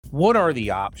What are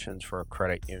the options for a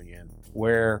credit union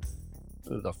where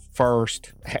the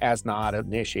first has not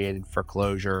initiated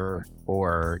foreclosure,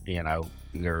 or,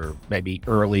 they're maybe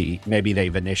early, maybe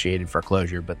they've initiated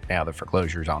foreclosure, but now the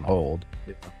foreclosure is on hold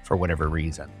for whatever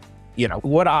reason?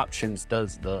 What options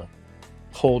does the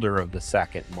holder of the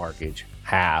second mortgage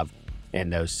have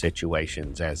in those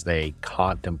situations as they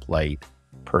contemplate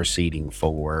proceeding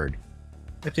forward?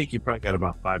 I think you probably got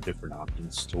about 5 different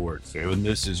options to work through. And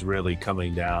this is really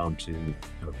coming down to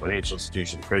a financial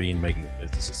institution, credit union making a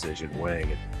business decision, weighing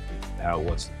it how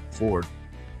what's forward.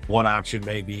 One option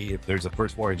may be, if there's a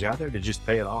first mortgage out there, to just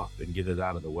pay it off and get it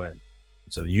out of the way.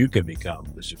 So you can become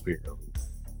the superior to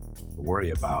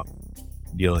worry about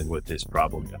dealing with this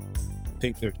problem. I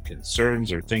think there's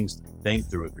concerns or things to think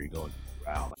through if you're going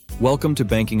around. Welcome to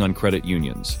Banking on Credit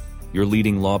Unions, your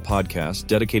leading law podcast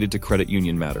dedicated to credit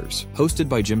union matters. Hosted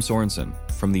by Jim Sorensen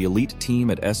from the elite team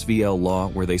at SVL Law,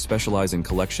 where they specialize in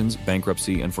collections,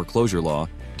 bankruptcy, and foreclosure law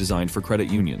designed for credit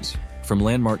unions. From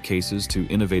landmark cases to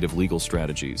innovative legal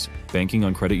strategies, Banking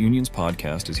on Credit Unions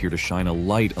podcast is here to shine a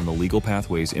light on the legal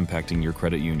pathways impacting your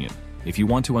credit union. If you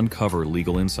want to uncover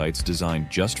legal insights designed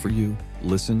just for you,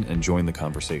 listen and join the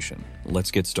conversation.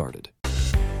 Let's get started.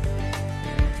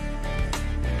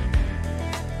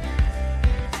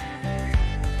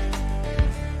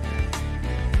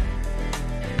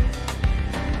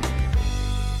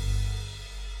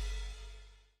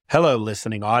 Hello,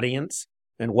 listening audience,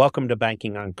 and welcome to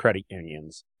Banking on Credit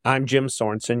Unions. I'm Jim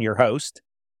Sorensen, your host,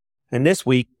 and this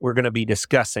week we're going to be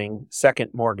discussing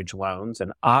second mortgage loans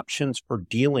and options for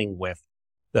dealing with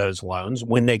those loans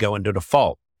when they go into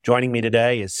default. Joining me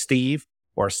today is Steve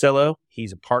Orsillo.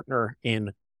 He's a partner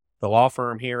in the law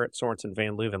firm here at Sorensen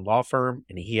Van Leuven Law Firm,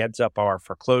 and he heads up our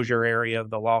foreclosure area of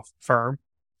the law firm.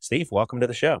 Steve, welcome to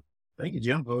the show. Thank you,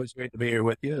 Jim. Always great to be here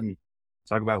with you and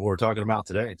talk about what we're talking about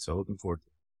today. So looking forward to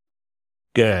it.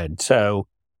 Good. So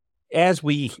as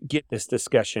we get this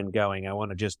discussion going, I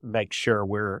want to just make sure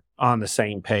we're on the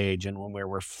same page. And when we're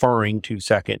referring to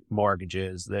second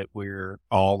mortgages, that we're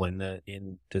all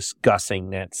in discussing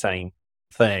that same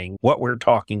thing. What we're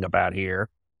talking about here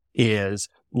is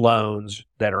loans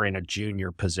that are in a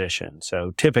junior position.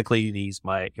 So typically these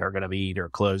are going to be either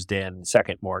closed-end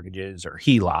second mortgages or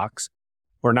HELOCs.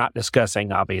 We're not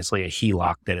discussing, obviously, a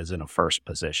HELOC that is in a first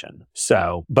position.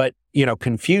 But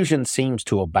confusion seems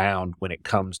to abound when it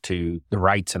comes to the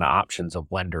rights and options of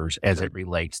lenders as it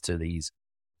relates to these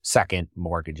second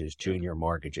mortgages, junior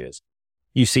mortgages.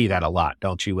 You see that a lot,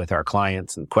 don't you, with our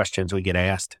clients and questions we get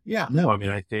asked? Yeah, no,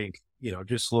 I think,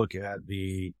 just look at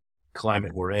the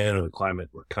climate we're in or the climate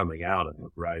we're coming out of,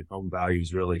 right? Home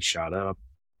values really shot up.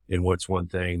 And what's one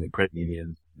thing that credit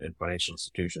unions and financial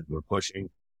institutions were pushing,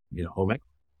 home equity.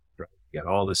 You got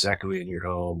all this equity in your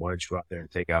home. Why don't you go out there and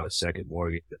take out a second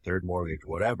mortgage, a third mortgage,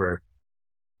 whatever,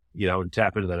 and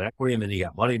tap into that equity. And then you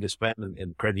got money to spend, and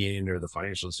the credit union or the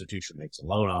financial institution makes a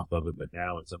loan off of it. But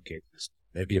now in some cases,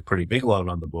 maybe a pretty big loan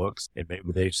on the books, and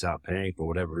maybe they stop paying for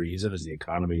whatever reason as the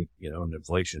economy, and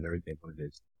inflation and everything.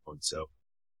 And so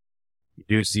you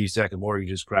do see second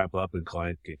mortgages crop up and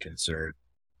clients get concerned.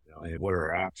 Hey, what are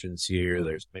our options here?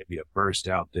 There's maybe a first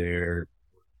out there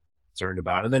concerned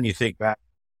about. And then you think back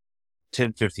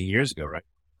 10, 15 years ago, right?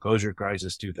 Closure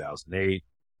crisis, 2008.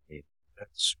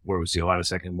 That's where we see a lot of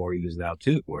second mortgages now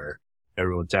too, where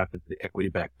everyone tapped into the equity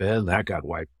back then. That got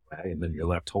wiped away, and then you're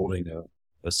left holding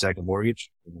a second mortgage.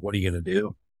 What are you going to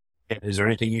do? And is there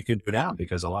anything you can do now?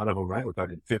 Because a lot of them, right, we're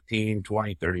talking 15,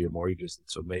 20, 30 year mortgages.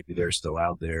 So maybe they're still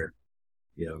out there,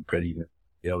 credit union,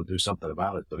 do something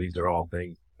about it. So these are all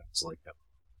things that's like that.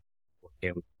 What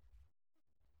can we?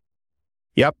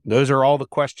 Yep. Those are all the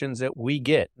questions that we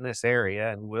get in this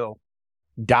area, and we'll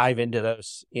dive into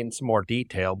those in some more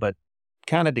detail. But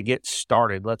kind of to get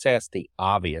started, let's ask the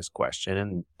obvious question.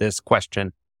 And this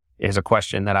question is a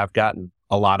question that I've gotten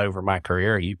a lot over my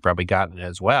career. You've probably gotten it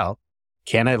as well.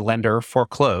 Can a lender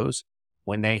foreclose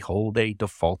when they hold a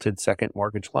defaulted second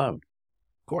mortgage loan?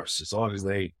 Of course, as long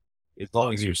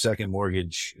as your second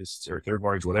mortgage or third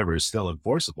mortgage, whatever, is still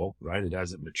enforceable, right? It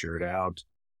hasn't matured out.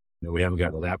 We haven't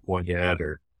gotten to that point yet,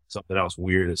 or something else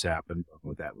weird has happened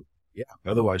with that. Yeah.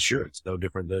 Otherwise, sure. It's no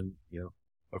different than,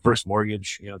 a first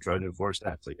mortgage, trying to enforce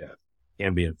that. So yeah, it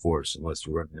can be enforced unless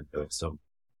you run into some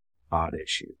odd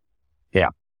issue. Yeah.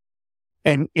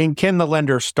 And can the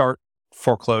lender start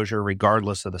foreclosure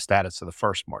regardless of the status of the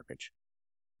first mortgage?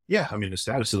 Yeah. The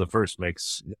status of the first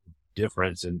makes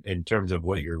difference in terms of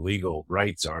what your legal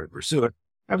rights are to pursue it.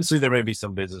 Obviously, there may be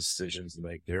some business decisions to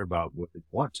make there about what they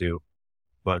want to.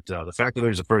 But the fact that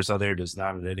there's a first out there does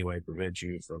not in any way prevent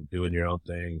you from doing your own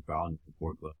thing, filing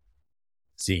for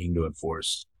seeking to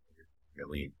enforce your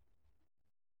lien.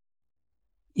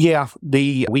 Yeah,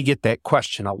 we get that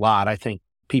question a lot. I think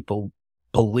people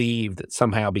believe that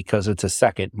somehow because it's a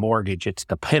second mortgage, it's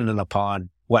dependent upon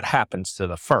what happens to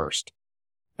the first.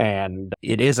 And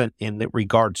it isn't in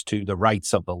regards to the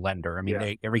rights of the lender. I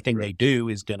mean, everything they do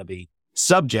is going to be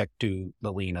subject to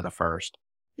the lien of the first.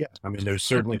 Yeah. I mean, there's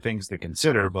certainly things to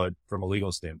consider, but from a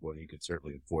legal standpoint, you could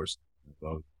certainly enforce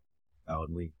both valid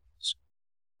liens.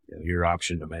 Your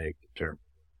option to make the term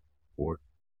for.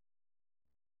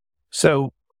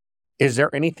 So is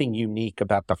there anything unique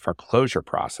about the foreclosure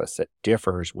process that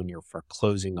differs when you're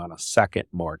foreclosing on a second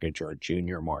mortgage or a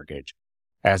junior mortgage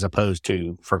as opposed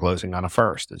to foreclosing on a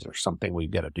first? Is there something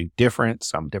we've got to do different,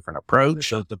 some different approach?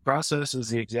 So the process is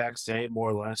the exact same, more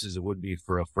or less, as it would be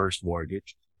for a first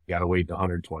mortgage. You got to wait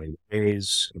 120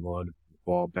 days. The loan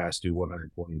fall past due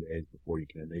 120 days before you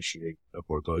can initiate a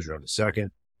foreclosure on the second.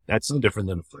 That's no different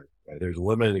than a first. Right? There's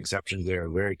limited exceptions there,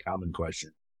 a very common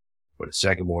question. But a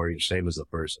second mortgage, same as the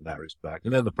first in that respect.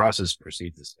 And then the process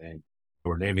proceeds the same.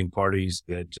 We're naming parties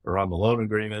that are on the loan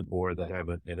agreement or that have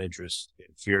an interest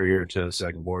inferior to the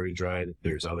second mortgage, right? If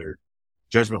there's other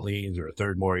judgment liens or a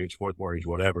third mortgage, fourth mortgage,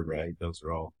 whatever, right? Those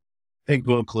are all things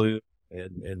we'll include.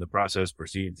 And the process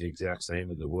proceeds the exact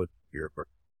same as it would your first.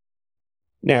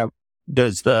 Now,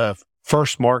 does the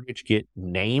first mortgage get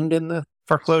named in the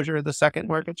foreclosure of the second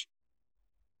mortgage?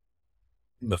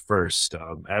 The first,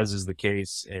 as is the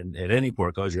case in any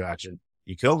foreclosure action,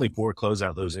 you can only foreclose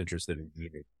out those interests that are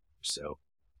needed. So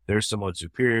there's someone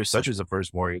superior, such as a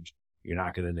first mortgage. You're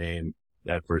not going to name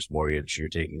that first mortgage. You're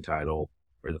taking title,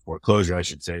 or the foreclosure, I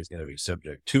should say, is going to be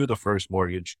subject to the first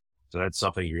mortgage. So that's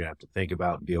something you're going to have to think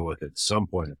about and deal with at some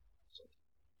point.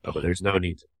 But there's no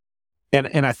need to.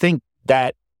 And I think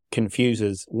that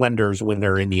confuses lenders when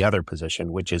they're in the other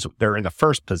position, which is they're in the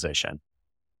first position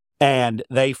and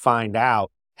they find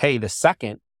out, hey, the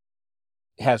second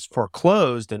has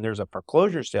foreclosed and there's a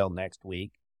foreclosure sale next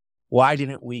week. Why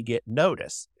didn't we get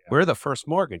notice? We're the first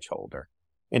mortgage holder.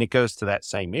 And it goes to that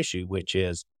same issue, which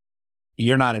is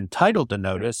you're not entitled to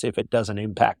notice if it doesn't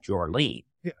impact your lien.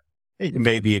 Yeah.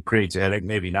 Maybe it creates a headache,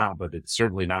 maybe not, but it's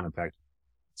certainly not impacting.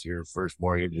 It's your first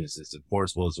mortgage. It's as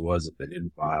enforceable as it was if they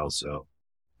didn't file. So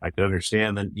I can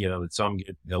understand that, that some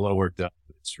get a little worked up,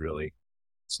 but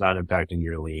it's not impacting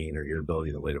your lien or your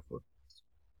ability to later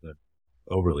foreclose.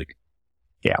 Overly.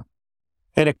 Yeah.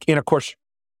 And of course,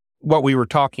 what we were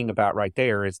talking about right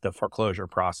there is the foreclosure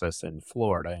process in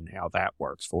Florida and how that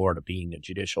works. Florida being a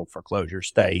judicial foreclosure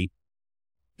state,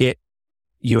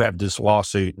 you have this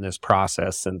lawsuit and this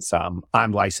process. Since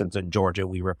I'm licensed in Georgia,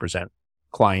 we represent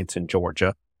clients in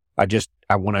Georgia.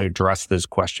 I want to address this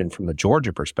question from the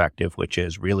Georgia perspective, which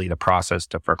is really the process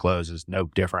to foreclose is no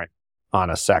different on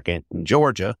a second in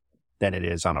Georgia than it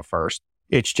is on a first.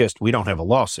 It's just we don't have a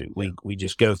lawsuit. We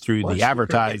just go through the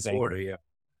advertising. Florida,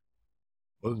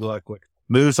 Moves a lot quicker.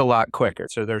 Moves a lot quicker.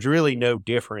 So there's really no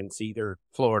difference either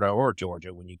Florida or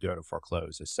Georgia when you go to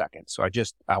foreclose a second. So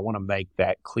I want to make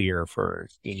that clear for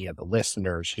any of the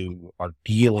listeners who are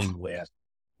dealing with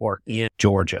or in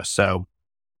Georgia. So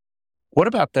what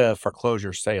about the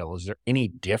foreclosure sale? Is there any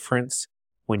difference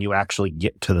when you actually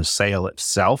get to the sale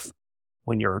itself?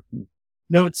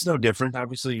 No, it's no different.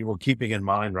 Obviously, we're keeping in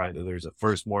mind, right, that there's a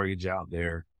first mortgage out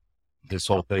there. This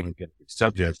whole thing is going to be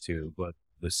subject to, but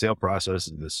the sale process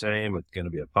is the same. It's going to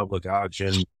be a public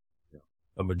auction.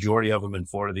 A majority of them in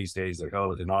Florida these days, they're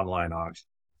held at an online auction,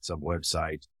 some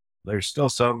website. There's still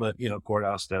some,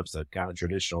 courthouse steps, that kind of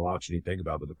traditional auction you think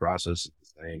about, but the process is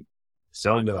the same.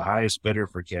 Selling to the highest bidder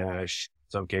for cash.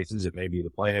 In some cases, it may be the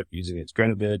plaintiff using its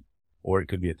credit bid, or it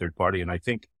could be a third party. And I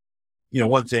think,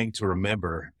 one thing to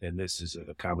remember, and this is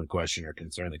a common question or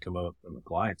concern that come up from the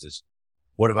clients, is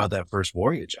what about that first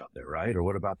mortgage out there, right? Or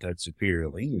what about that superior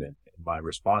lien? And my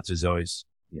response is always,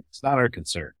 it's not our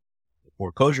concern. The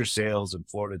foreclosure sales in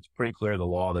Florida, it's pretty clear the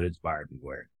law that it's buyer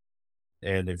beware.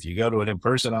 And if you go to an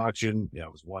in-person auction,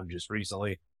 it was one just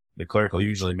recently, the clerk will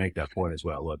usually make that point as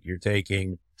well. Look, you're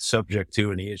taking subject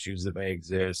to any issues that may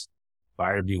exist.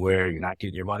 Buyer beware. You're not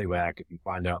getting your money back if you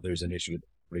find out there's an issue with the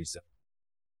resale.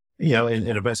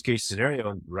 In a best case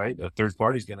scenario, right, a third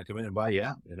party is going to come in and buy you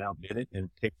out and outbid it and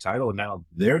take title. And now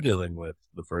they're dealing with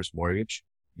the first mortgage.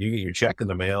 You get your check in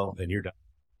the mail and you're done.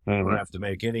 Mm-hmm. You don't have to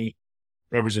make any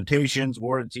representations,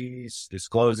 warranties,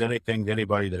 disclose anything to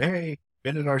anybody that, hey,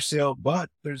 been in our sale, but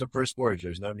there's a first mortgage.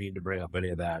 There's no need to bring up any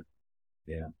of that.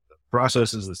 Yeah. The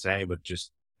process is the same, but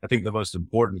I think the most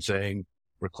important thing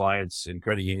for clients in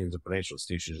credit unions and financial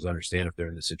institutions is understand if they're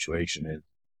in the situation and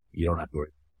you don't have to worry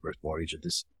about first mortgage.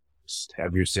 Just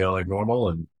have your sale like normal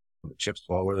and the chips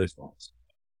fall where they fall.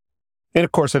 And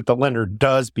of course, if the lender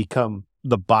does become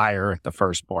the buyer at the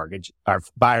first mortgage, or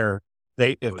buyer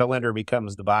if the lender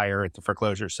becomes the buyer at the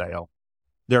foreclosure sale,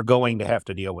 they're going to have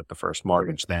to deal with the first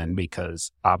mortgage then,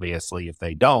 because obviously if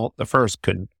they don't, the first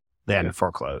could then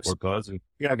foreclose. Foreclose. And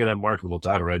you're not going to have marketable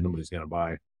title, right? Nobody's going to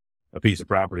buy a piece of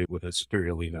property with a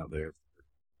security lien out there.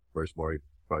 First mortgage,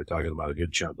 probably talking about a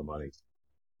good chunk of money.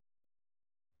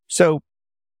 So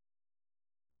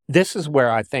this is where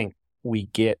I think we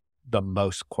get the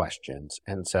most questions.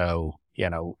 And so,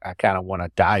 I kind of want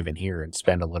to dive in here and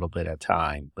spend a little bit of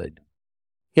time. But,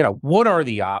 what are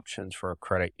the options for a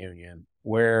credit union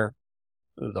where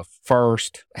the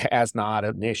first has not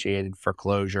initiated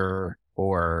foreclosure,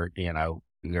 or,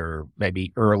 they're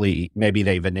maybe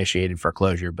they've initiated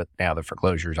foreclosure, but now the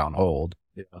foreclosure is on hold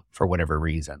for whatever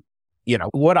reason.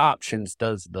 What options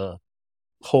does the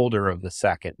holder of the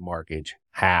second mortgage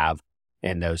have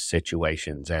in those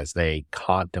situations as they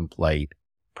contemplate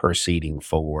proceeding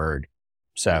forward?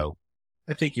 So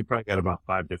I think you probably got about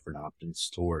 5 different options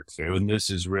to work through. And this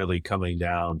is really coming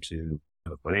down to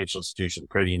the financial institution, the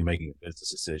credit union making a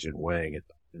business decision, weighing it,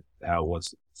 how it wants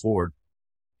to move forward.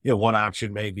 One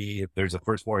option may be, if there's a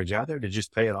first mortgage out there, to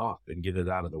just pay it off and get it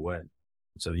out of the way.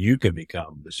 So you can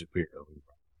become the superior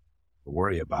to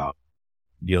worry about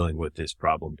dealing with this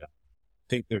problem. I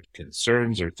think there's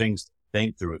concerns or things to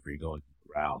think through if you're going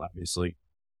around. Obviously,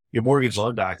 your mortgage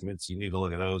loan documents, you need to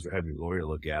look at those or have your lawyer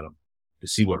look at them to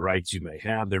see what rights you may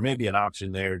have. There may be an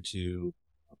option there to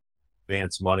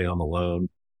advance money on the loan,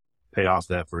 pay off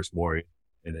that first mortgage,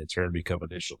 and in turn become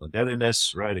additional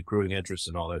indebtedness, right? Accruing interest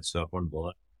and all that stuff on the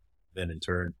loan. Then in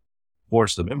turn,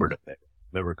 force the member to pay.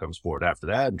 The member comes forward after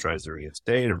that and tries to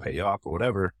reinstate or pay off or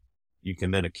whatever. You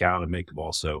can then account and make them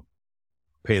also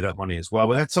pay that money as well.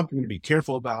 But that's something to be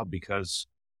careful about because,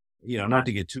 not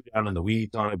to get too down in the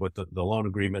weeds on it, but the loan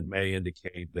agreement may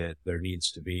indicate that there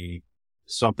needs to be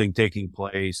something taking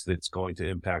place that's going to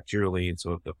impact your lien.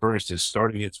 So if the first is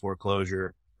starting its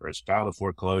foreclosure or it's filed a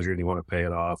foreclosure and you want to pay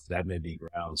it off, that may be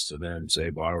grounds to then say,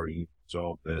 borrower, you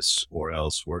resolve this or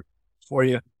else work for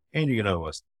you and you're going to owe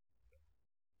us.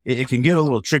 It can get a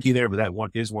little tricky there, but that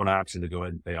is one option to go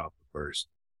ahead and pay off the first.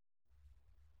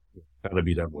 Got to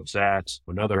be done with that.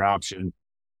 Another option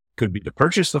could be to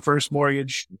purchase the first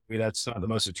mortgage. Maybe that's not the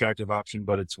most attractive option,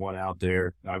 but it's one out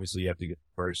there. Obviously, you have to get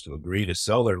the first to agree to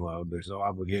sell their loan. There's no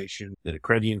obligation that a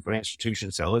credit union financial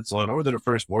institution sell its loan or that a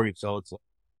first mortgage sell its loan.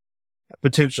 A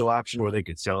potential option where they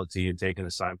could sell it to you and take an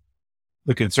assignment.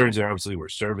 The concerns are obviously we're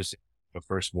servicing a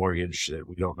first mortgage that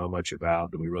we don't know much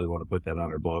about. Do we really want to put that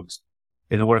on our books?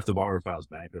 And then what if the borrower files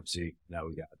bankruptcy? Now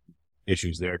we got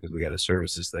issues there because we got to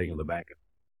service this thing in the bank,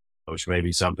 which may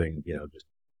be something, just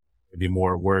maybe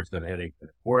more work than a headache than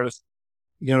it's worth.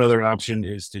 Another option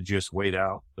is to just wait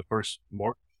out the first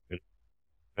mortgage. If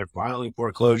they're filing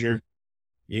foreclosure,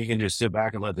 you can just sit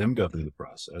back and let them go through the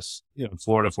process. In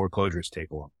Florida, foreclosures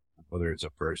take a long time, whether it's a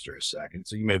first or a second.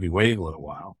 So you may be waiting a little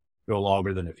while, no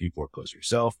longer than if you foreclose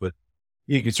yourself, but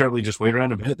you can certainly just wait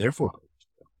around a minute there foreclosure.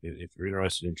 If you're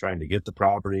interested in trying to get the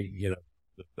property,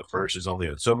 the first is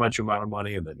only so much amount of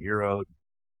money and then you're owed.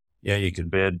 Yeah, you can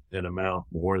bid an amount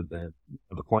more than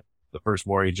the first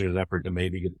mortgage in an effort to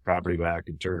maybe get the property back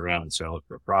and turn around and sell it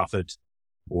for a profit,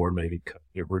 or maybe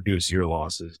reduce your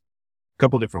losses. A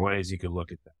couple different ways you could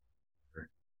look at that.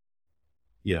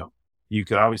 You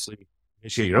could obviously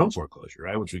initiate your own foreclosure,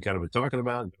 right? Which we kind of been talking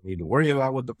about. You don't need to worry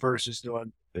about what the first is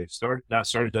doing. They've started, not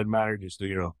started, doesn't matter. Just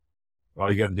do, all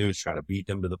you got to do is try to beat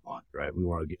them to the punch, right? We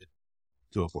want to get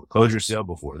to a foreclosure sale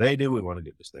before they do. We want to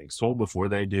get this thing sold before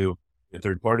they do. A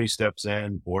third party steps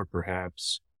in, or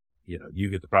perhaps, you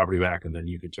get the property back and then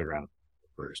you can turn around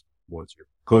first. Once your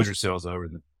closure sale's over,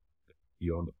 then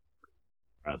you own the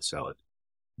around to sell it.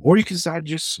 Or you can decide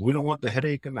we don't want the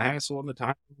headache and the hassle and the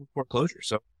time of foreclosure.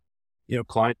 So,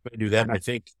 clients may do that. And I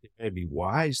think it may be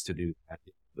wise to do that.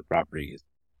 The property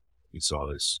we saw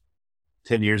this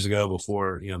 10 years ago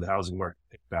before, the housing market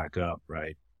picked back up,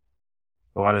 right?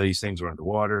 A lot of these things were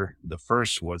underwater. The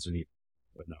first wasn't even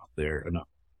enough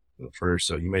for the first.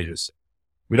 So you may just,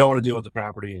 we don't want to deal with the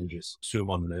property and just assume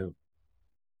on the new,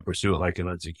 pursue it like an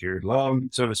unsecured loan,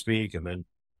 so to speak, and then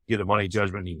get a money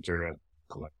judgment and you can turn around and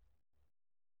collect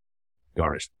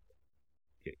garnish.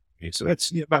 Okay. So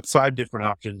that's about 5 different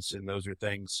options. And those are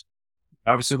things,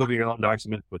 obviously look at your loan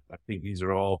document, but I think these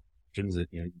are all options that,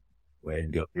 way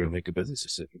and go through and make a business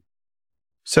decision.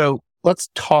 So let's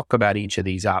talk about each of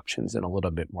these options in a little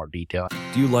bit more detail.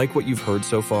 Do you like what you've heard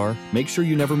so far? Make sure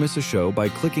you never miss a show by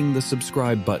clicking the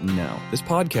subscribe button now. This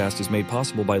podcast is made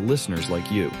possible by listeners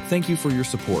like you. Thank you for your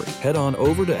support. Head on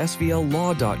over to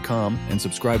svllaw.com and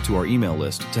subscribe to our email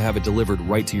list to have it delivered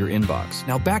right to your inbox.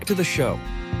 Now back to the show.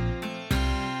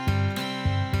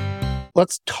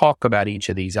 let's talk about each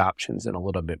of these options in a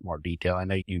little bit more detail. I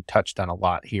know you touched on a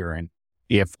lot here. And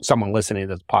if someone listening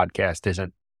to this podcast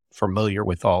isn't familiar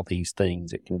with all these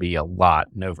things, it can be a lot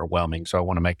and overwhelming. So I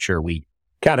want to make sure we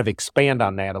kind of expand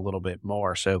on that a little bit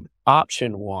more. So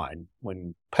option one,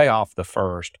 when pay off the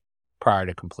first prior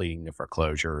to completing the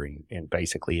foreclosure and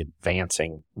basically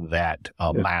advancing that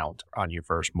amount on your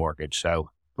first mortgage.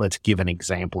 So let's give an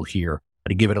example here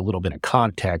to give it a little bit of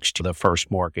context. The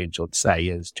first mortgage, let's say,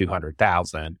 is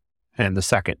 $200,000 and the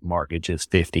second mortgage is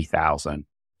 $50,000.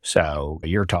 So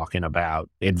you're talking about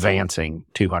advancing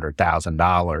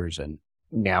 $200,000, and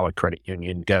now a credit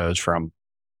union goes from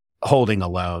holding a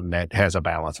loan that has a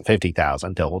balance of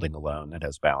 $50,000 to holding a loan that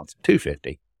has a balance of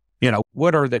 $250,000.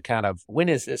 What are when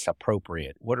is this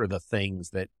appropriate? What are the things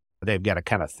that they've got to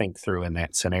kind of think through in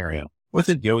that scenario? With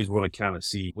it, you always want to kind of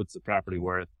see what's the property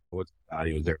worth, what's the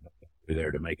value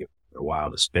there to make it a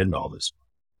while to spend all this.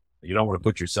 You don't want to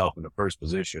put yourself in the first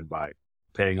position by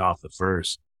paying off the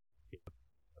first.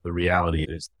 The reality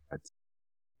is that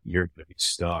you're going to be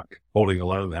stuck holding a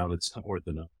loan now that's not worth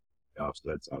enough. So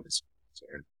that's obviously a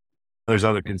concern. There's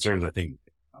other concerns I think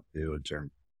too in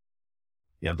terms.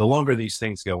 The longer these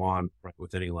things go on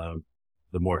with any loan,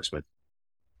 the more expensive.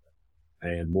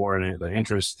 And more in it, the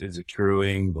interest is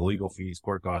accruing, the legal fees,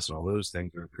 court costs, and all those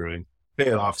things are accruing. Pay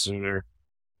it off sooner.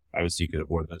 Obviously, you could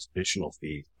afford those additional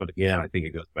fees. But again, I think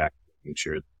it goes back to making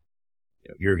sure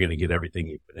you're going to get everything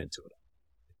you put into it.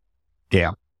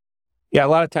 Yeah. Yeah. A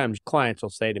lot of times clients will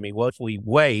say to me, well, if we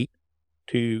wait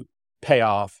to pay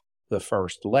off the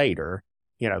first later,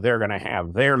 they're going to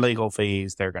have their legal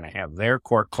fees. They're going to have their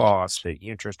court costs, the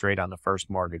interest rate on the first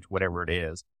mortgage, whatever it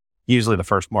is. Usually the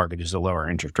first mortgage is a lower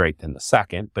interest rate than the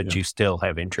second, but you still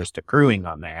have interest accruing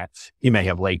on that. You may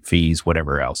have late fees,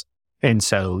 whatever else. And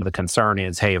so the concern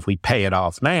is, hey, if we pay it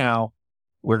off now,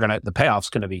 the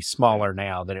payoff's going to be smaller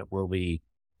now than it will be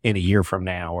in a year from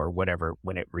now or whatever,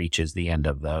 when it reaches the end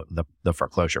of the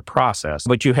foreclosure process.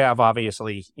 But you have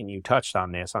obviously, and you touched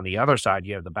on this, on the other side,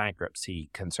 you have the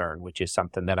bankruptcy concern, which is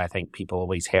something that I think people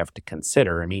always have to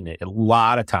consider. I mean, a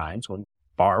lot of times when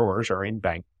borrowers are in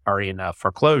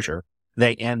foreclosure,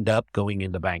 they end up going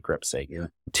into bankruptcy. Yeah.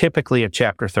 Typically at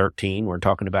Chapter 13, we're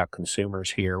talking about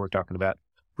consumers here. We're talking about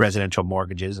residential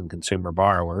mortgages and consumer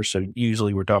borrowers. So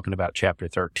usually we're talking about Chapter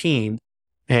 13.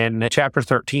 And Chapter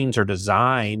 13s are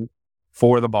designed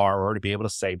for the borrower to be able to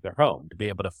save their home, to be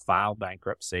able to file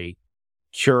bankruptcy,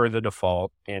 cure the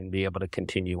default, and be able to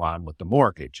continue on with the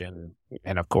mortgage. And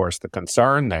of course, the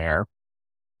concern there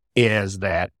is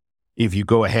that if you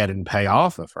go ahead and pay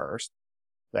off the first,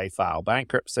 they file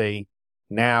bankruptcy.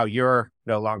 Now you're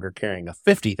no longer carrying a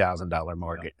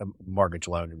 $50,000 mortgage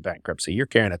loan in bankruptcy. You're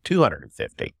carrying a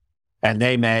 $250,000, and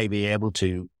they may be able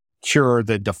to cure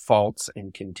the defaults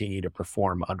and continue to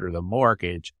perform under the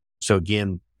mortgage. So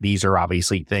again, these are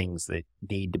obviously things that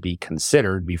need to be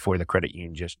considered before the credit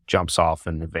union just jumps off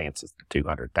and advances the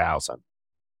 $200,000.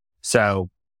 So,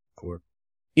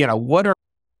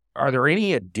 are there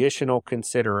any additional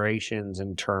considerations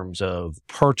in terms of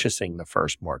purchasing the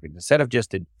first mortgage? Instead of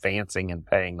just advancing and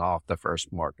paying off the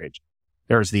first mortgage,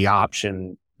 there's the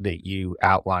option that you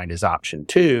outlined as option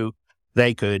 2.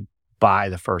 They could buy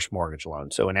the first mortgage loan.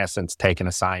 So in essence, take an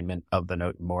assignment of the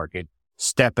note and mortgage,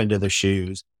 step into the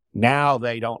shoes. Now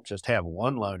they don't just have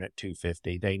one loan at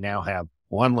 $250,000. They now have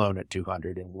one loan at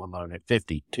 $200,000 and one loan at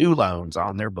 $50,000, 2 loans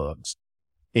on their books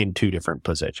in 2 different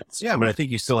positions. Yeah, but I think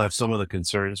you still have some of the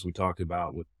concerns we talked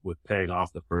about with paying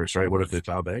off the first, right? What if they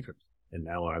file bankruptcy? And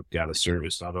now I've got to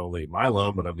service not only my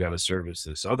loan, but I've got to service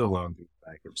this other loan through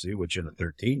bankruptcy, which in a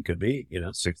 13 could be,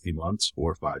 60 months,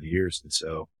 4 or 5 years. And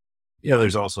so,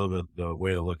 there's also the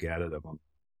way to look at it of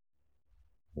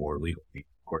more legal fees,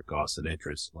 court costs and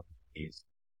interest, fees,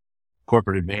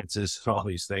 corporate advances, all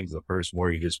these things. The first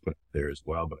mortgage is put there as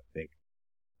well. But I think,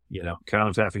 kind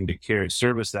of having to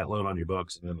service that loan on your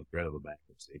books and then the threat of a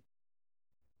bankruptcy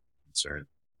concern.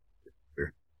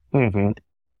 Sure. Mm-hmm.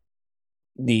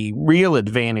 The real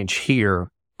advantage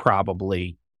here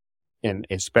probably, and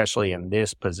especially in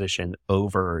this position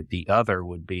over the other,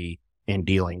 would be in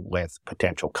dealing with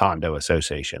potential condo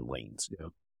association liens,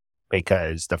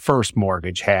 because the first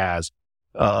mortgage has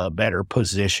a better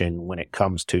position when it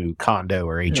comes to condo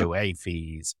or HOA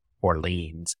fees or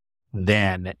liens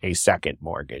than a second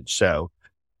mortgage. So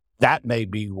that may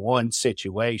be one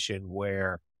situation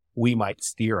where we might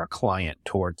steer a client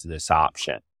towards this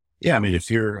option. Yeah, I mean, if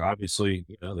you're obviously,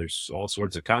 there's all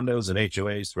sorts of condos and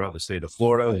HOAs throughout the state of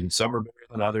Florida, and some are better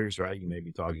than others, right? You may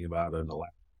be talking about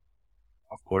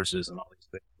golf courses and all these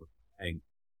things. We're paying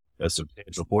a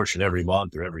substantial portion every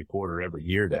month or every quarter, every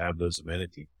year to have those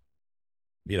amenities.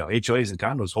 HOAs and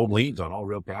condos hold liens on all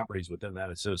real properties within that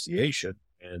association,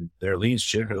 and their liens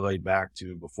should relate back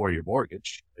to before your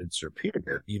mortgage. It's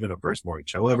superior, even a first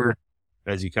mortgage. However,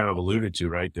 as you kind of alluded to,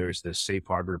 right, there's this safe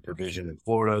harbor provision in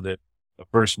Florida that a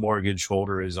first mortgage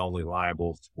holder is only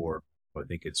liable for, I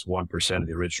think it's 1% of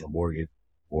the original mortgage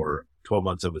or 12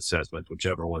 months of assessment,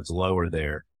 whichever one's lower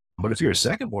there. But if you're a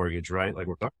second mortgage, right, like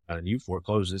we're talking about, and you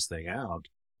foreclose this thing out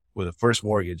with a first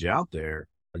mortgage out there,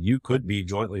 you could be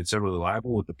jointly and severally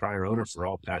liable with the prior owner for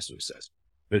all passive assessment.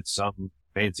 If it's some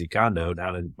fancy condo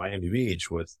down in Miami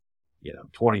Beach with,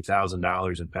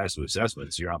 $20,000 in passive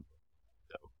assessments, you're on.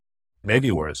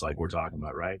 Maybe where it's like we're talking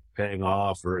about, right? Paying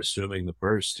off or assuming the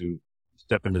first to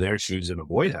step into their shoes and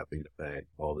avoid having to pay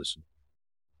all this.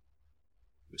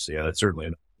 So yeah, that's certainly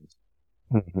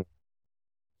Mm-hmm.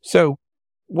 So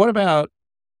what about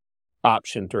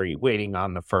option 3, waiting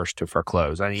on the first to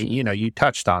foreclose? I mean, you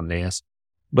touched on this,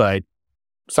 but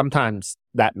sometimes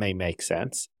that may make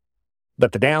sense.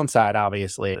 But the downside,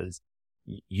 obviously, is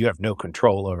you have no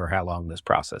control over how long this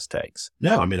process takes.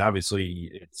 No, I mean, obviously,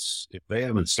 it's if they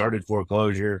haven't started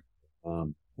foreclosure,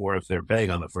 or if they're paying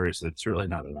on the first, it's really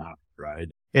not an option, right?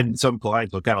 And some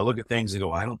clients will kind of look at things and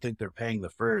go, I don't think they're paying the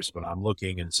first, but I'm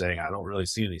looking and saying, I don't really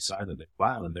see any sign that they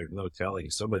file. And there's no telling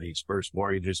some of these first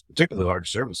mortgages, particularly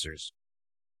large servicers.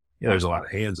 There's a lot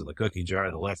of hands in the cookie jar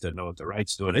on the left that know what the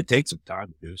right's doing. It takes some time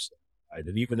to do stuff, right?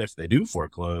 And even if they do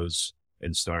foreclose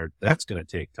and start, that's going to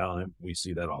take time. We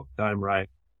see that all the time, right?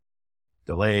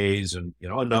 Delays and,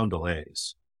 unknown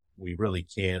delays. We really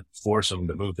can't force them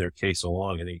to move their case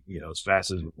along any, as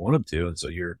fast as we want them to. And so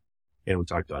we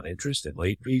talked about interest and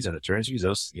late fees and attorney fees,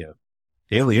 those,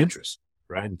 daily interest,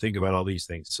 right? And think about all these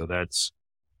things. So that's,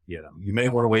 you may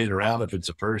want to wait around if it's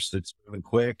a first that's moving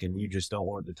quick and you just don't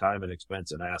want the time and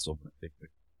expense and hassle.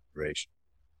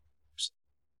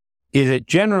 Is it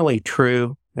generally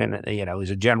true, and, as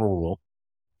a general rule,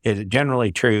 is it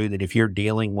generally true that if you're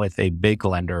dealing with a big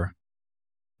lender,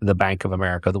 the Bank of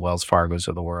America, the Wells Fargos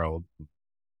of the world,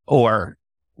 or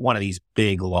one of these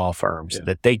big law firms,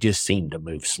 that they just seem to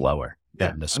move slower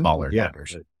than the smaller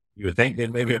lenders? You would think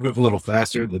they'd maybe move a little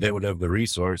faster, that they would have the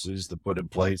resources to put in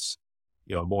place,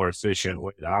 a more efficient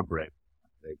way to operate.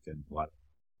 They can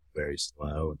very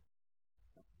slow.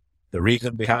 The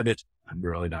reason behind it, I'm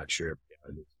really not sure.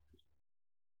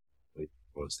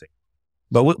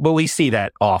 But we see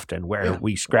that often where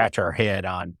we scratch our head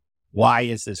on why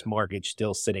is this mortgage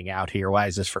still sitting out here? Why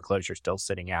is this foreclosure still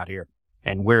sitting out here?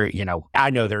 And I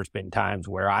know there's been times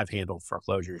where I've handled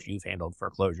foreclosures, you've handled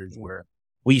foreclosures where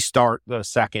we start the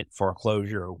second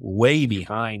foreclosure way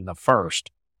behind the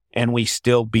first and we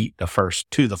still beat the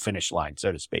first to the finish line,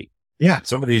 so to speak. Yeah.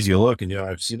 Some of these you look and,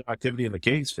 I've seen activity in the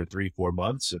case for 3-4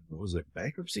 months. And was it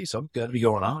bankruptcy? Something's got to be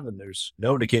going on and there's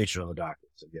no indication on the docket.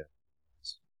 So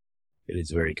it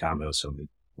is very common. Something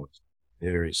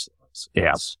very slow.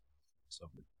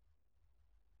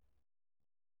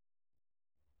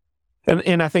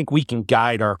 And I think we can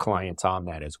guide our clients on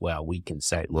that as well. We can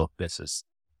say, look, this is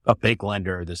a big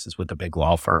lender. This is with a big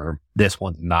law firm. This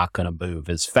one's not going to move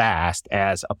as fast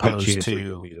as opposed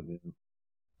to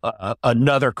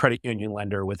another credit union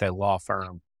lender with a law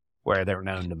firm where they're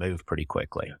known to move pretty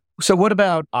quickly. Yeah. So what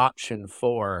about option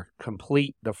 4,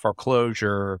 complete the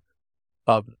foreclosure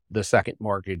of the second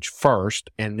mortgage first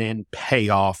and then pay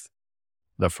off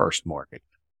the first mortgage?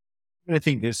 I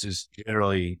think this is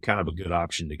generally kind of a good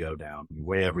option to go down. You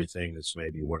weigh everything that's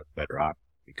maybe one of the better options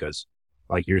because,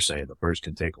 like you're saying, the first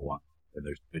can take a while and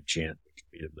there's a good chance it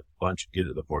could be in the bunch get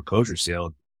to the foreclosure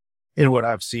sale. And what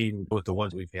I've seen with the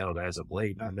ones we've handled as of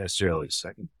late, not necessarily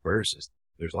second, first, is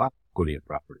there's a lot of equity in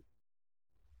property.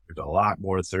 There's a lot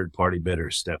more third-party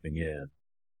bidders stepping in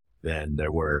than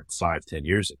there were 5-10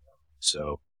 years ago.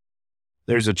 So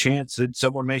there's a chance that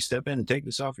someone may step in and take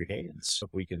this off your hands. If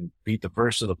we can beat the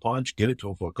first of the punch, get it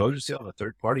to a foreclosure sale, and a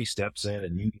third party steps in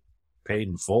and you get paid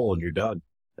in full and you're done.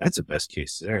 That's the best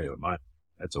case scenario in my opinion.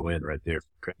 That's a win right there for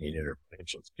credit union or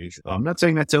financial institution. I'm not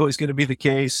saying that's always going to be the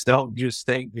case. Don't just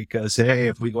think because, hey,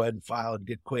 if we go ahead and file and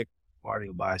get quick, party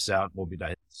will buy us out and we'll be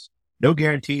done. No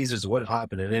guarantees as to what will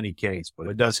happen in any case, but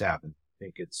it does happen. I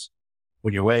think it's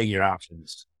when you're weighing your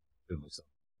options.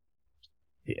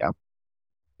 Yeah.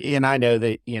 And I know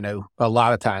that, a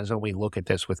lot of times when we look at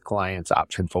this with clients,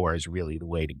 option 4 is really the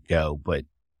way to go. But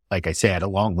like I said,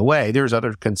 along the way, there's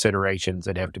other considerations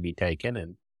that have to be taken.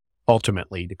 And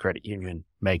ultimately, the credit union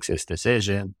makes this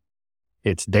decision.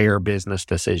 It's their business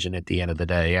decision at the end of the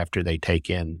day after they take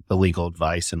in the legal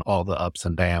advice and all the ups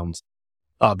and downs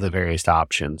of the various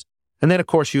options. And then, of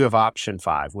course, you have option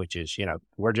 5, which is,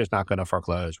 we're just not going to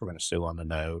foreclose. We're going to sue on the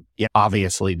note. Yeah,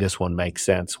 obviously, this one makes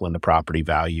sense when the property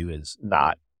value is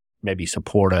not maybe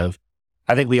supportive.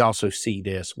 I think we also see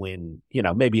this when,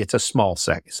 maybe it's a small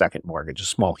second mortgage, a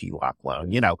small HELOC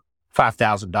loan,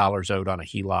 $5,000 owed on a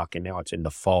HELOC and now it's in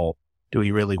default. Do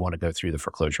we really want to go through the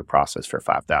foreclosure process for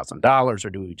 $5,000 or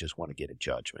do we just want to get a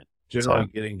judgment? Generally,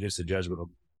 getting just a judgment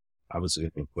will obviously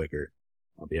be quicker.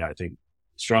 I think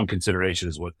strong consideration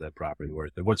is what that property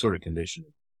worth and what sort of condition.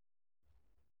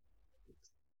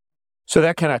 So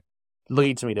that kind of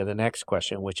leads me to the next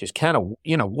question, which is kind of,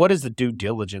 what is the due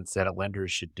diligence that a lender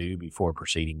should do before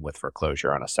proceeding with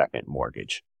foreclosure on a second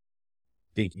mortgage?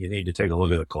 I think you need to take a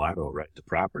look at the collateral, right? The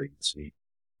property and see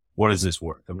what is this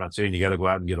worth. I'm not saying you got to go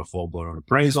out and get a full blown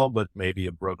appraisal, but maybe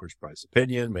a broker's price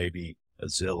opinion, maybe a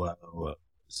Zillow, a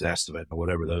Zestimate, or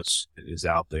whatever those is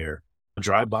out there.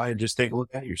 Drive by and just take a look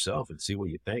at it yourself and see what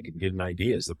you think and get an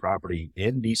idea. Is the property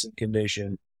in decent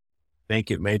condition? Think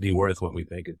it may be worth what we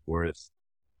think it's worth.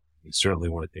 You certainly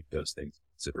want to take those things into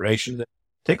consideration.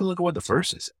 Take a look at what the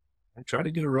first is and try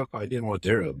to get a rough idea on what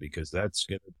they're owed, because that's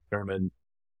going to determine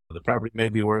the property may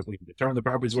be worth. We can determine the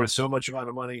property is worth so much amount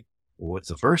of money. Well, what's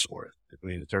the first worth? If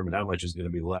we determine how much is going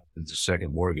to be left in the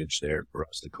second mortgage there for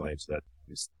us to claim, so that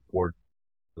is important.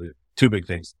 Two big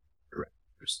things.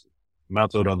 There's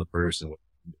amount owed on the first and what.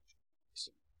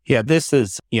 Yeah, this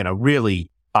is, really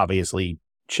obviously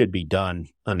should be done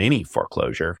on any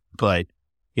foreclosure, but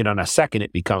in a second,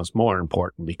 it becomes more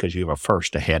important because you have a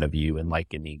first ahead of you. And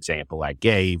like in the example I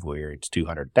gave where it's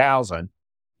 200,000,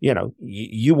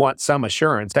 you want some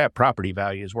assurance that property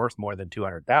value is worth more than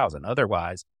 200,000.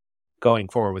 Otherwise, going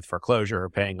forward with foreclosure or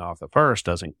paying off the first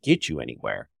doesn't get you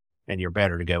anywhere. And you're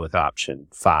better to go with option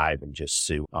 5 and just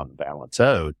sue on the balance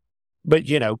owed. But,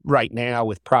 right now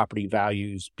with property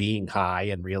values being high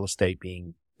and real estate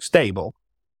being stable,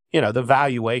 the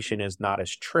valuation is not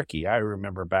as tricky. I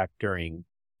remember back during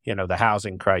the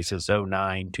housing crisis,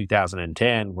 2009,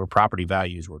 2010, where property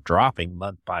values were dropping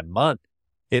month by month.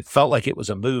 It felt like it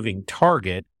was a moving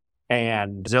target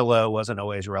and Zillow wasn't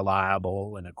always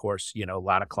reliable. And of course, a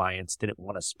lot of clients didn't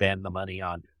want to spend the money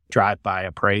on drive-by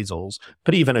appraisals,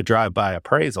 but even a drive-by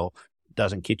appraisal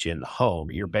doesn't get you in the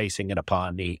home. You're basing it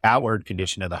upon the outward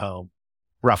condition of the home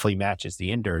roughly matches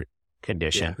the indoor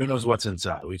condition. Yeah, who knows what's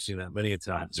inside? We've seen that many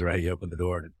times, right? You open the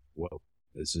door and, whoa,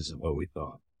 this isn't what we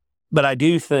thought. But I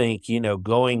do think,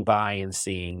 going by and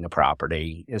seeing the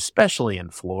property, especially in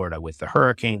Florida with the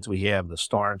hurricanes we have, the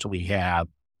storms we have,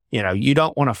 you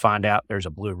don't want to find out there's a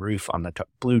blue roof on the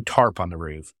blue tarp on the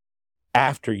roof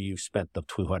after you've spent the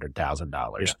 $200,000.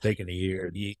 Yeah, taking a year.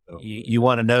 You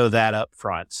want to know that up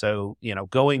front. So,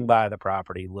 going by the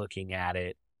property, looking at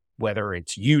it, whether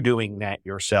it's you doing that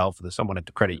yourself, there's someone at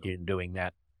the credit union doing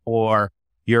that, or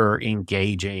you're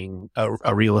engaging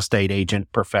a real estate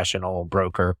agent, professional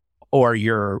broker, or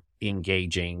you're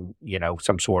engaging,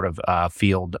 some sort of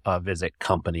field visit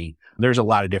company. There's a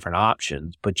lot of different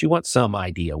options, but you want some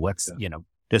idea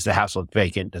does the house look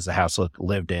vacant? Does the house look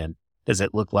lived in? Does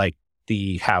it look like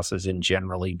the house is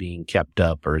generally being kept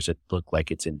up, or does it look like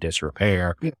it's in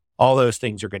disrepair? Yeah. All those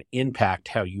things are going to impact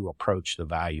how you approach the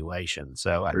valuation.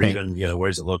 So I think, even,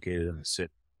 where's it located in the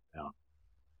city?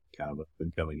 Kind of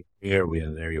been coming here. We in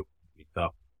an area we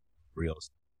thought real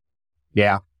estate.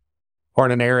 Yeah. Or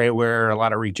in an area where a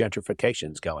lot of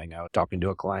regentrification is going. I was talking to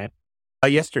a client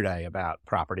yesterday about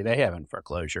property they have in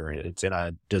foreclosure. It's in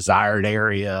a desired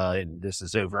area, and this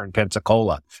is over in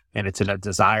Pensacola. And it's in a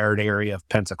desired area of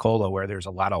Pensacola where there's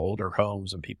a lot of older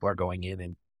homes and people are going in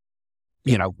and,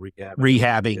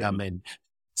 rehabbing them and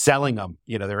selling them.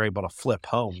 They're able to flip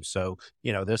homes. So,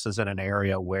 this is in an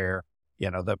area where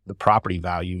the property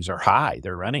values are high,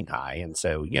 they're running high. And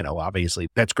so, obviously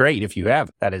that's great if you have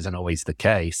it. That isn't always the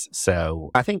case. So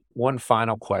I think one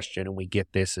final question, and we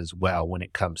get this as well when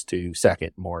it comes to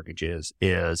second mortgages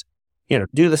is,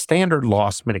 do the standard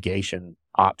loss mitigation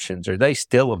options, are they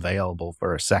still available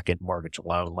for a second mortgage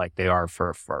loan like they are for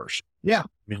a first? Yeah.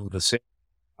 The same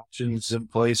options in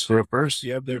place for a first,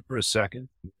 you have there for a second.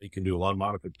 You can do a loan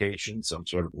modification, some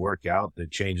sort of workout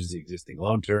that changes the existing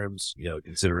loan terms,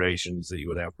 considerations that you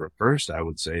would have for a first, I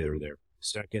would say they're there for a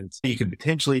second. You could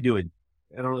potentially do it.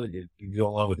 I don't know, you can go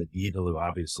along with a deed,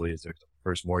 obviously, is there a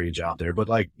first mortgage out there, but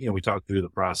we talked through the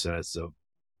process of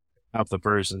out the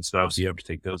first and stuff, so you have to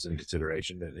take those into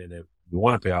consideration. And if you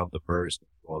want to pay out the first,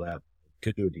 all that,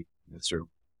 could do a deed.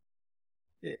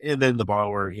 And then the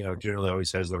borrower, generally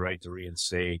always has the right to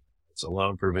reinstate. It's a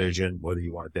loan provision, whether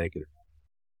you want to take it or not.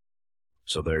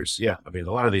 So there's, a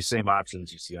lot of these same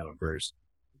options you see on a first.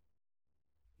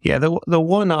 Yeah, the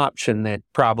one option that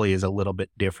probably is a little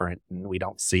bit different, and we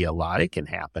don't see a lot, it can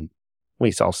happen.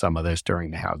 We saw some of this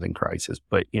during the housing crisis,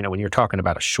 but when you're talking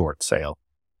about a short sale,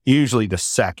 usually the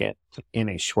second in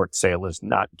a short sale is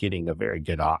not getting a very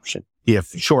good option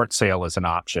if short sale is an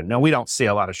option. Now, we don't see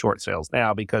a lot of short sales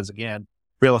now because, again,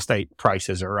 real estate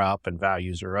prices are up and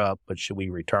values are up. But should we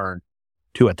return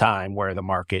to a time where the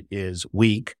market is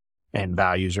weak and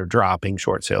values are dropping,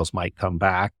 short sales might come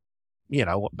back.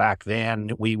 Back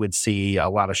then we would see a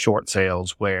lot of short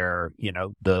sales where,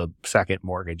 the second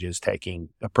mortgage is taking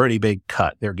a pretty big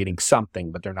cut. They're getting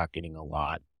something, but they're not getting a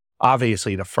lot.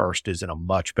 Obviously, the first is in a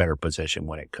much better position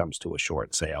when it comes to a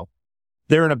short sale.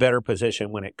 They're in a better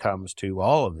position when it comes to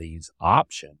all of these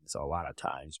options a lot of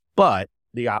times, but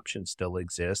the options still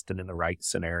exist. And in the right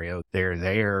scenario, they're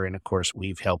there. And of course,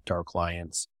 we've helped our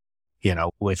clients,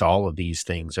 with all of these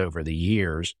things over the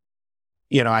years.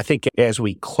 I think as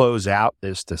we close out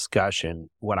this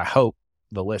discussion, what I hope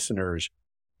the listeners,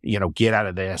 get out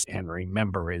of this and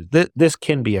remember is that this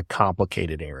can be a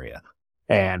complicated area.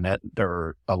 And that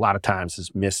there a lot of times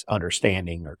is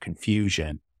misunderstanding or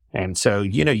confusion. And so,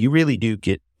 you really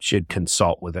should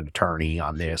consult with an attorney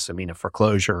on this. I mean, a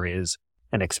foreclosure is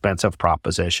an expensive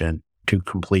proposition to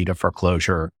complete a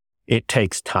foreclosure. It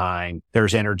takes time.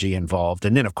 There's energy involved.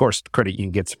 And then, of course, the credit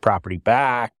union gets the property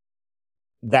back.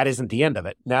 That isn't the end of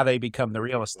it. Now they become the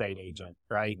real estate agent,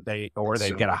 right? They've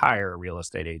got to hire a real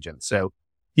estate agent. So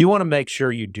you want to make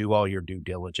sure you do all your due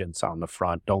diligence on the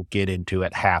front. Don't get into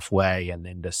it halfway and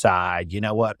then decide,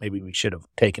 maybe we should have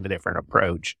taken a different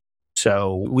approach.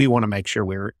 So we want to make sure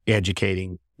we're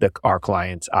educating our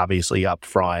clients, obviously, up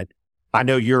front. I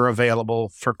know you're available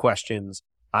for questions.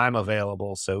 I'm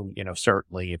available. So,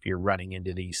 certainly if you're running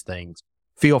into these things,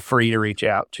 feel free to reach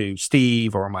out to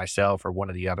Steve or myself or one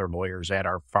of the other lawyers at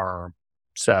our firm.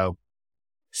 So,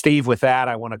 Steve, with that,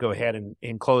 I want to go ahead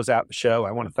and close out the show.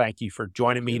 I want to thank you for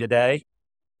joining me today.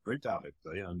 Great topic.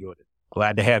 So, yeah, I enjoyed it.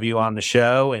 Glad to have you on the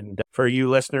show. And for you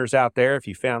listeners out there, if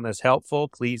you found this helpful,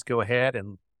 please go ahead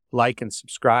and like and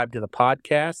subscribe to the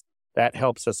podcast. That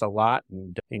helps us a lot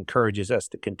and encourages us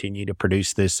to continue to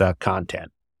produce this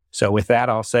content. So with that,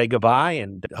 I'll say goodbye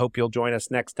and hope you'll join us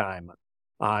next time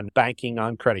on Banking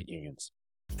on Credit Unions.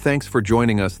 Thanks for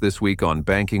joining us this week on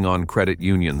Banking on Credit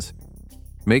Unions.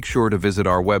 Make sure to visit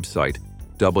our website,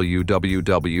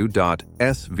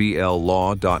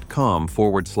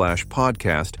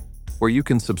 www.svllaw.com/podcast, where you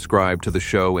can subscribe to the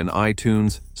show in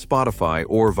iTunes, Spotify,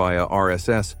 or via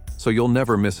RSS, so you'll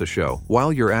never miss a show.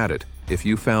 While you're at it, if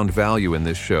you found value in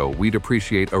this show, we'd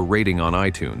appreciate a rating on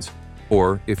iTunes.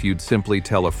 Or if you'd simply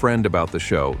tell a friend about the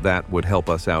show, that would help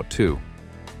us out too.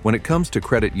 When it comes to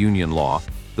credit union law,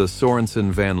 the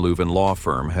Sorensen Van Leuven Law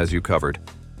Firm has you covered.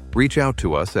 Reach out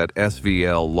to us at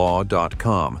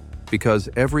svllaw.com because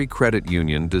every credit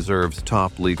union deserves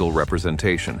top legal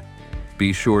representation.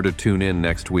 Be sure to tune in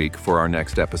next week for our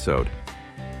next episode.